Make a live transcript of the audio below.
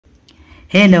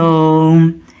Hello,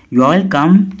 you are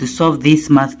welcome to solve this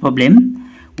math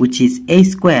problem, which is a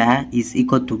square is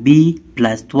equal to b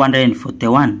plus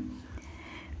 241.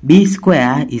 B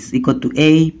square is equal to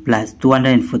a plus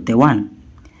 241.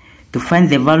 To find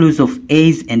the values of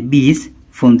a's and b's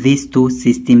from these two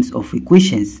systems of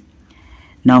equations.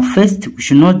 Now first, we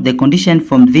should note the condition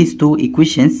from these two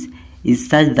equations is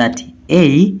such that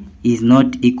a is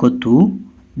not equal to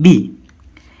b.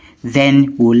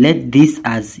 Then we'll let this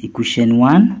as equation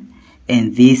 1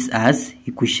 and this as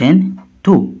equation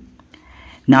 2.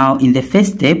 Now in the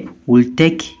first step, we'll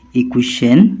take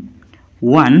equation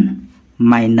 1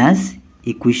 minus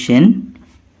equation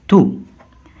 2.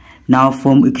 Now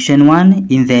from equation 1,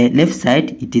 in the left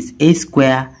side, it is a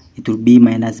square, it will be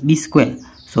minus b square.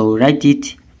 So write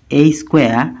it, a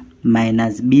square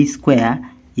minus b square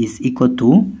is equal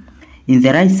to, in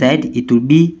the right side, it will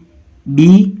be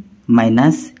b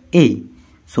minus a.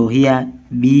 So here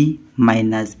b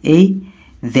minus a,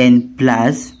 then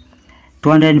plus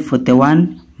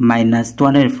 241 minus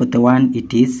 241,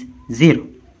 it is 0.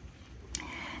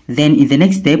 Then in the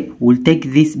next step, we'll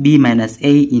take this b minus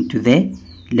a into the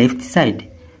left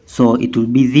side. So it will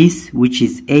be this, which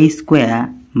is a square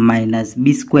minus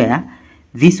b square.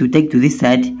 This will take to this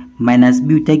side, minus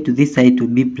b will take to this side, it will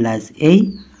be plus a.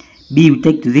 B will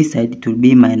take to this side, it will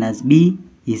be minus b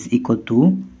is equal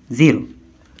to 0.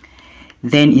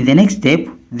 Then in the next step,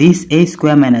 this a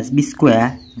square minus b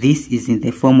square, this is in the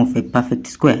form of a perfect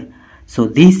square. So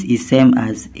this is same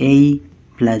as a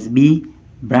plus b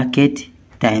bracket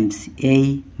times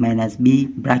a minus b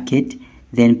bracket,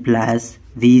 then plus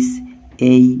this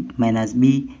a minus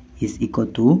b is equal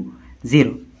to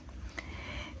 0.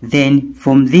 Then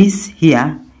from this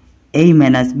here, a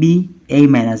minus b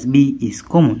is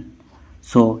common.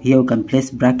 So here we can place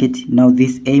bracket. Now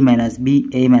this a minus b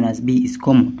is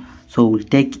common. So we'll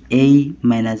take a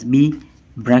minus b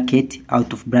bracket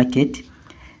out of bracket.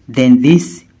 Then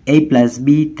this a plus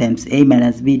b times a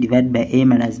minus b divided by a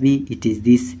minus b, it is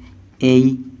this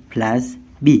a plus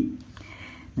b.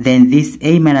 Then this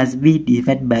a minus b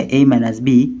divided by a minus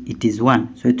b, it is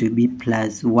 1. So it will be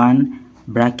plus 1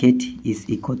 bracket is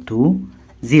equal to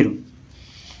 0.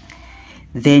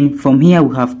 Then from here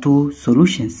we have two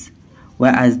solutions.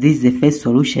 Whereas this is the first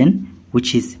solution,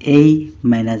 which is a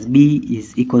minus b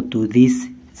is equal to this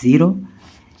 0.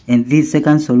 And this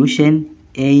second solution,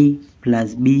 a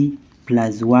plus b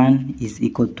plus 1 is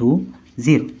equal to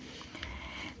 0.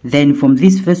 Then from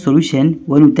this first solution,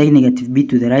 when we take negative b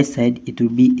to the right side, it will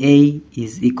be a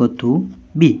is equal to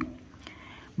b.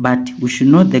 But we should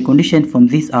note the condition from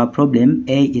this our problem,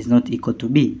 a is not equal to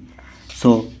b.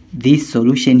 So this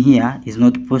solution here is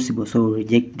not possible, so we'll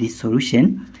reject this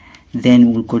solution.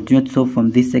 Then we'll continue to solve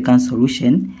from this second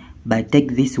solution by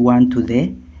take this one to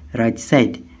the right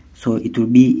side. So it will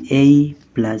be a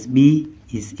plus b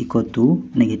is equal to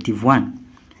negative 1.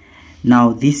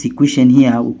 Now this equation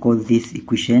here, we'll call this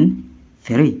equation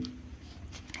 3.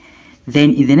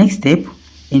 Then in the next step,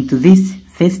 into this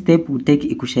first step, we'll take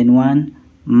equation 1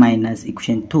 minus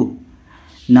equation 2.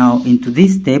 Now into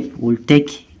this step, we'll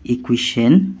take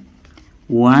equation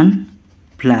 1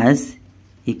 plus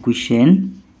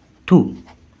equation 2.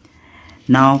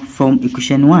 Now from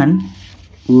equation 1,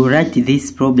 we'll write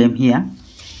this problem here.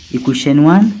 Equation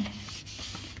 1,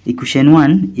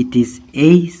 it is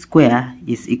a square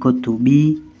is equal to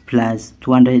b plus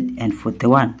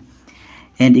 241.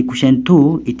 And equation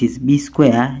 2, it is b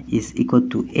square is equal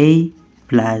to a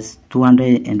plus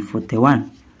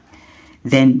 241.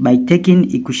 Then by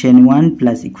taking equation 1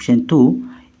 plus equation 2,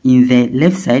 in the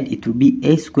left side, it will be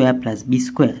a square plus b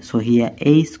square. So here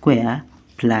a square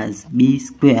plus b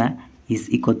square is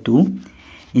equal to,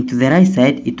 into the right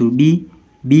side, it will be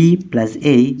b plus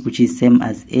a, which is same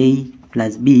as a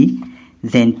plus b,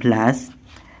 then plus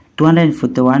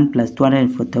 241 plus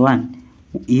 241.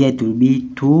 Here it will be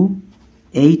 2,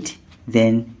 8,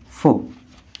 then 4.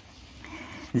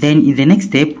 Then in the next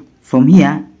step, from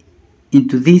here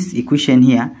into this equation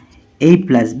here, a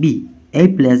plus b. A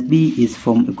plus b is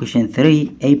from equation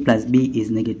 3, a plus b is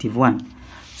negative 1.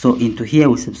 So into here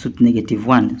we substitute negative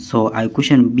 1. So our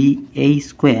equation will be a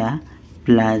square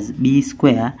plus b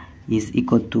square is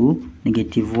equal to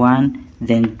negative 1,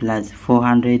 then plus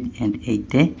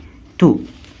 482.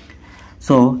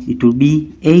 So it will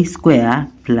be a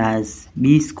square plus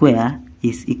b square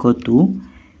is equal to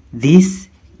this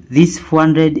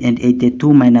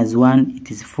 482 minus 1, it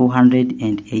is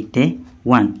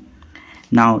 481.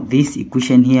 Now this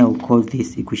equation here, we'll call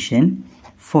this equation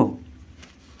 4.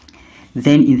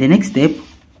 Then in the next step,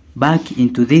 back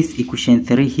into this equation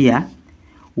 3 here,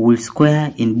 we'll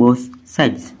square in both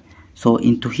sides. So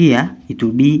into here, it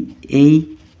will be a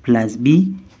plus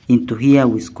b into here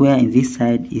we square in this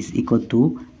side is equal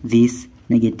to this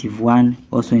 -1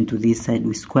 also into this side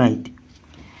we square it.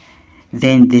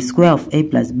 Then the square of a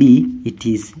plus b, it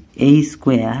is a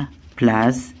square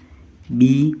plus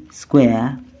b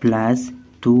square plus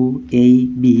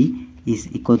 2ab is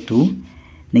equal to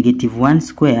 -1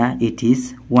 square, it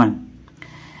is 1.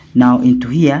 Now into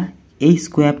here a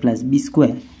square plus b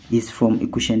square is from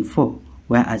equation 4,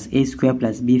 whereas a square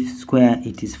plus b square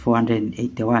it is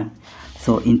 481.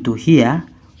 So into here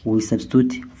we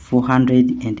substitute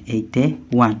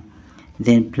 481,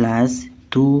 then plus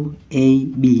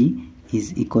 2ab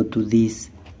is equal to this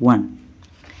 1.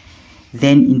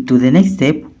 Then into the next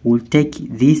step we'll take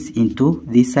this into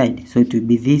this side, so it will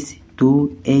be this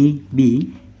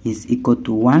 2ab is equal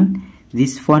to 1.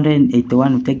 This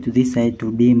 481 will take to this side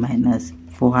to be minus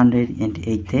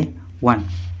 481.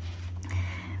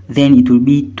 Then it will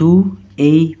be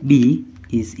 2ab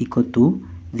is equal to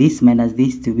this minus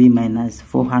this to be minus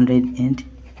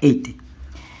 480.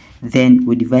 Then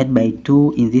we divide by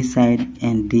 2 in this side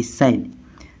and this side.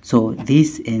 So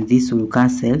this and this will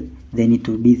cancel. Then it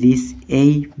will be this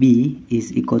AB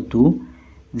is equal to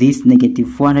this negative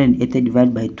 480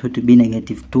 divided by 2 to be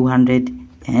negative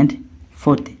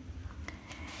 240.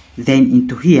 Then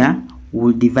into here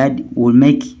we'll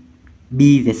make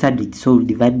B the subject, so we'll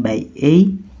divide by A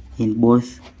in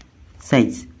both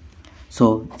sides.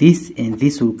 So this and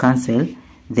this will cancel.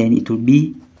 Then it will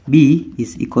be B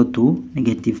is equal to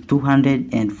negative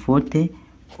 240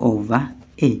 over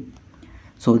A.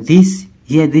 So this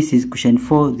here, this is equation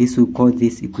 4, this will call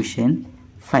this equation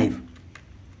 5.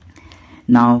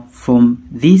 Now from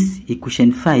this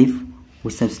equation 5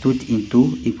 we substitute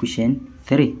into equation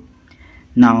 3.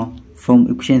 Now from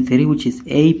equation 3, which is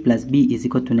a plus b is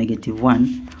equal to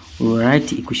 -1, we will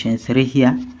write equation 3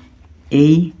 here.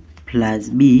 A plus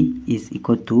b is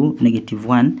equal to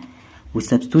 -1. We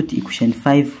substitute equation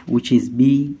 5, which is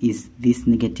b is this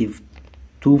negative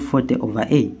 240 over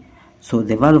a. So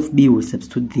the value of b will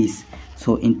substitute this.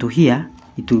 So into here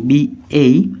it will be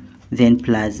a, then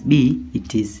plus b,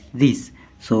 it is this.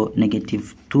 So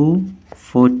negative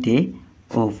 240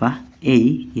 over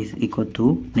a is equal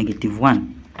to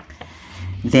 -1.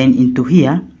 Then into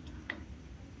here,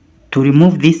 to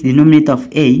remove this denominator of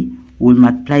a, we'll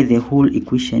multiply the whole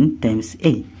equation times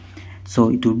a. So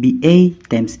it will be a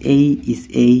times a is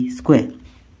a square.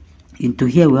 Into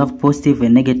here we have positive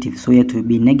and negative, so here it will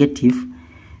be negative.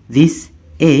 This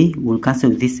a will cancel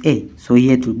with this a, so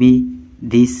here it will be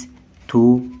this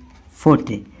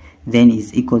 240. Then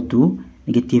is equal to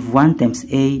 -1 times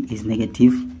a is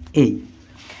negative a.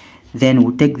 Then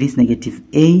we'll take this negative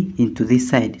a into this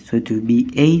side, so it will be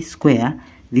a square.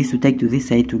 This will take to this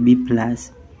side to be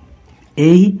plus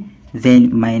a,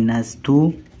 then minus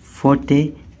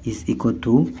 240 is equal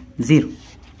to 0.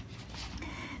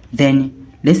 Then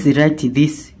let's write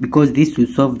this, because this will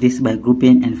solve this by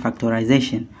grouping and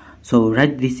factorization. So we'll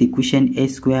write this equation a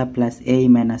square plus a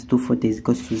minus 240 is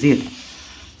equal to 0.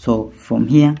 So from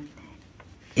here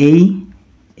a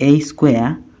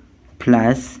square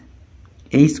plus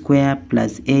a square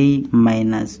plus a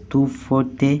minus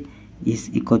 240 is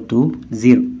equal to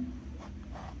 0.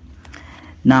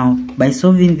 Now by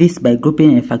solving this by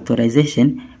grouping and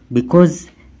factorization, because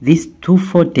this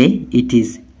 240 it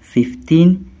is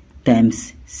 15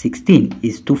 times 16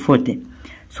 is 240,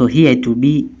 so here it will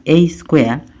be a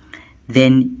square,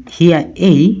 then here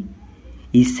a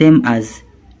is same as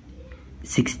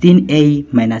 16a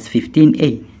minus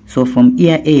 15a. So from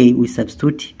here a we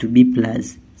substitute to be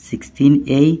plus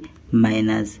 16a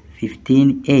minus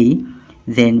 15a,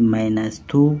 then minus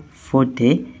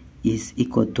 240 is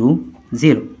equal to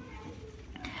 0.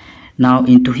 Now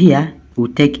into here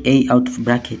we'll take a out of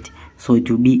bracket, so it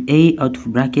will be a out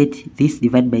of bracket, this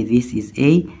divided by this is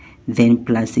a, then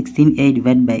plus 16a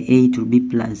divided by a, it will be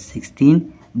plus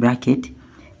 16 bracket.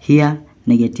 Here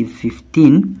negative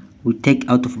 15 we take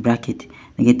out of bracket,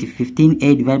 negative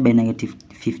 15a divided by negative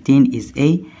 15 is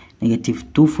a, negative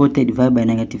 240 divided by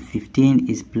negative 15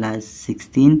 is plus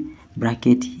 16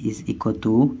 bracket is equal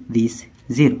to this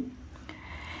 0.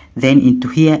 Then into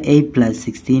here a plus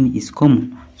 16 is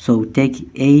common, so we take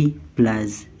a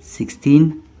plus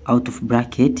 16 out of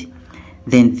bracket,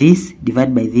 then this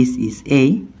divided by this is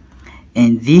a,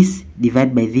 and this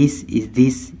divided by this is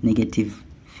this negative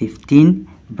 15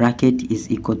 bracket is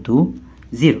equal to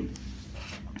 0.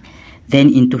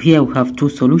 Then into here we have two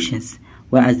solutions,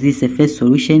 whereas this is the first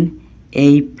solution,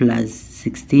 a plus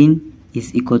 16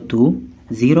 is equal to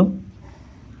 0,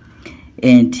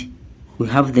 and we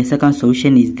have the second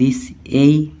solution is this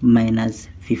a minus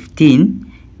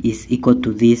 15 is equal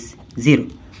to this 0.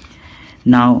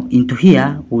 Now into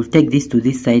here, we'll take this to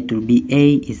this side to be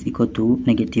a is equal to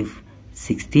negative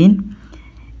 16.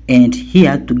 And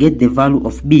here, to get the value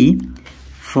of b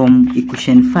from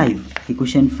equation 5.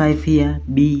 Equation 5 here,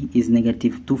 b is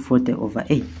negative 240 over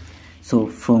a. So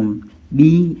from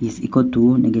b is equal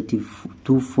to negative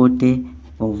 240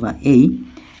 over a.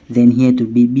 Then here to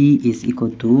be b is equal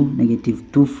to negative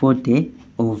 240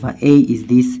 over a is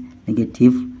this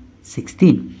negative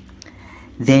 16.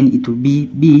 Then it will be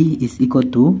b is equal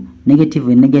to negative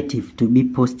and negative to be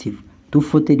positive.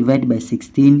 240 divided by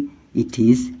 16, it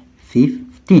is 15.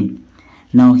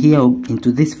 Now here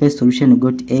into this first solution,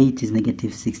 we got a, it is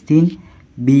negative 16,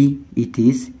 b, it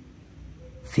is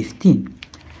 15.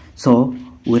 So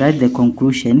we write the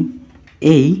conclusion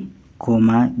a,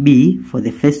 comma b for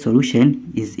the first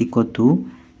solution is equal to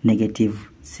negative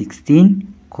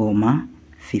 16, comma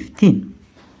 15.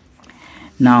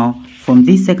 Now from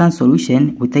this second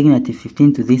solution, we're taking negative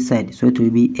 15 to this side, so it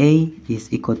will be a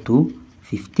is equal to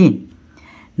 15.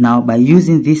 Now by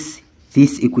using this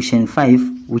equation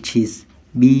 5, which is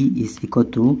b is equal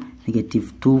to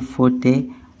negative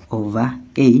 240 over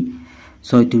a,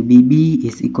 so it will be b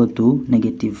is equal to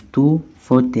negative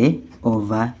 240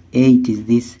 over a, it is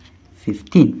this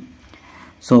 15.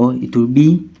 So it will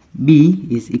be b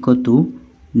is equal to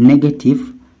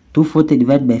negative 240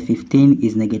 divided by 15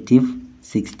 is negative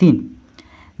 16.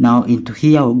 Now into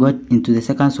here, we got into the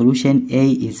second solution,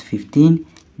 a is 15,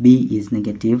 b is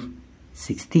negative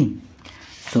 16.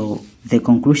 So the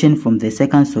conclusion from the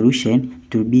second solution,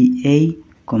 it will be a,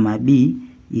 comma b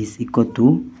is equal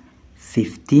to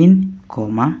 15,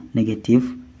 comma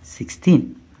negative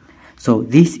 16. So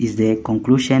this is the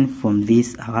conclusion from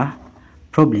this our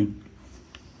problem.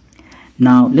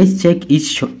 Now let's check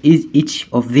each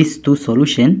of these two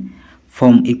solutions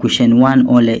from equation 1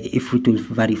 only if we will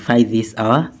verify this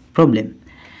our problem.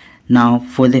 Now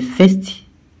for the first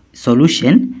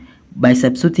solution, by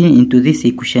substituting into this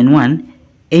equation 1,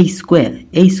 a square,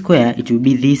 it will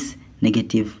be this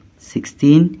negative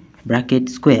 16 bracket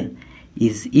square.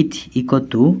 Is it equal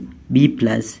to b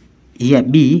plus, here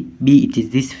b it is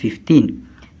this 15,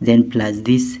 then plus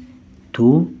this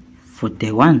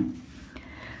 241.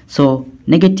 So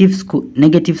negative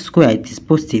square, it is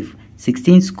positive.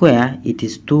 16 square, it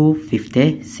is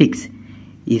 256.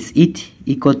 Is it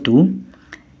equal to,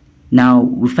 now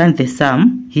we find the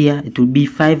sum here, it will be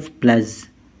 5 plus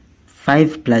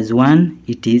 1,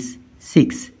 it is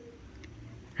 6,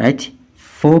 right?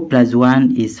 4 plus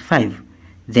 1 is 5,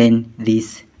 then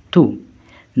this 2.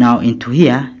 Now into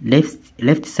here,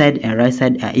 left side and right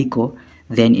side are equal,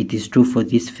 then it is true for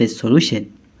this first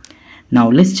solution. Now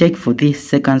let's check for this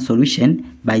second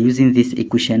solution by using this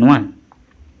equation 1.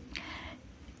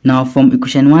 Now from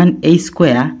equation 1, a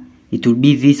square, it will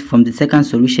be this, from the second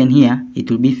solution here,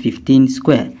 it will be 15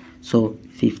 square. So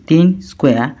 15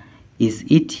 square, is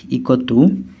it equal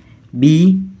to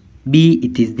b,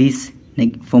 it is this,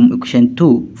 from equation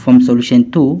 2, from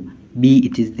solution 2, b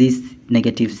it is this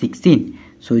negative 16.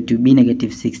 So it will be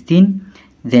negative 16,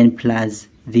 then plus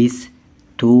this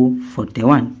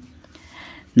 241.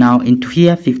 Now into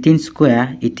here, 15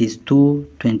 square, it is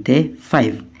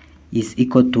 225, is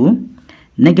equal to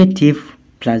negative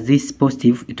plus this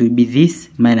positive, it will be this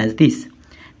minus this.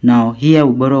 Now here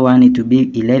we borrow 1, it will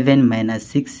be 11 minus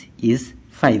 6 is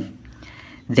 5.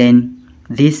 Then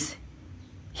this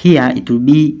here, it will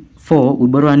be 4, we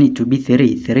borrow 1, it will be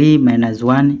 3. 3 minus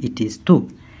 1, it is 2.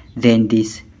 Then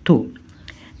this 2.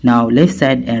 Now left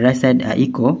side and right side are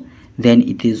equal, then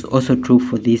it is also true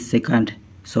for this second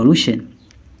solution.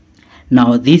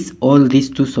 Now all these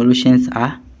two solutions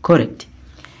are correct.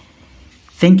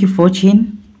 Thank you for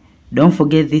watching. Don't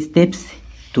forget these steps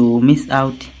to miss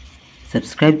out.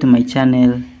 Subscribe to my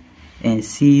channel and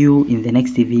see you in the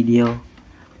next video.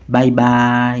 Bye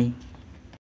bye.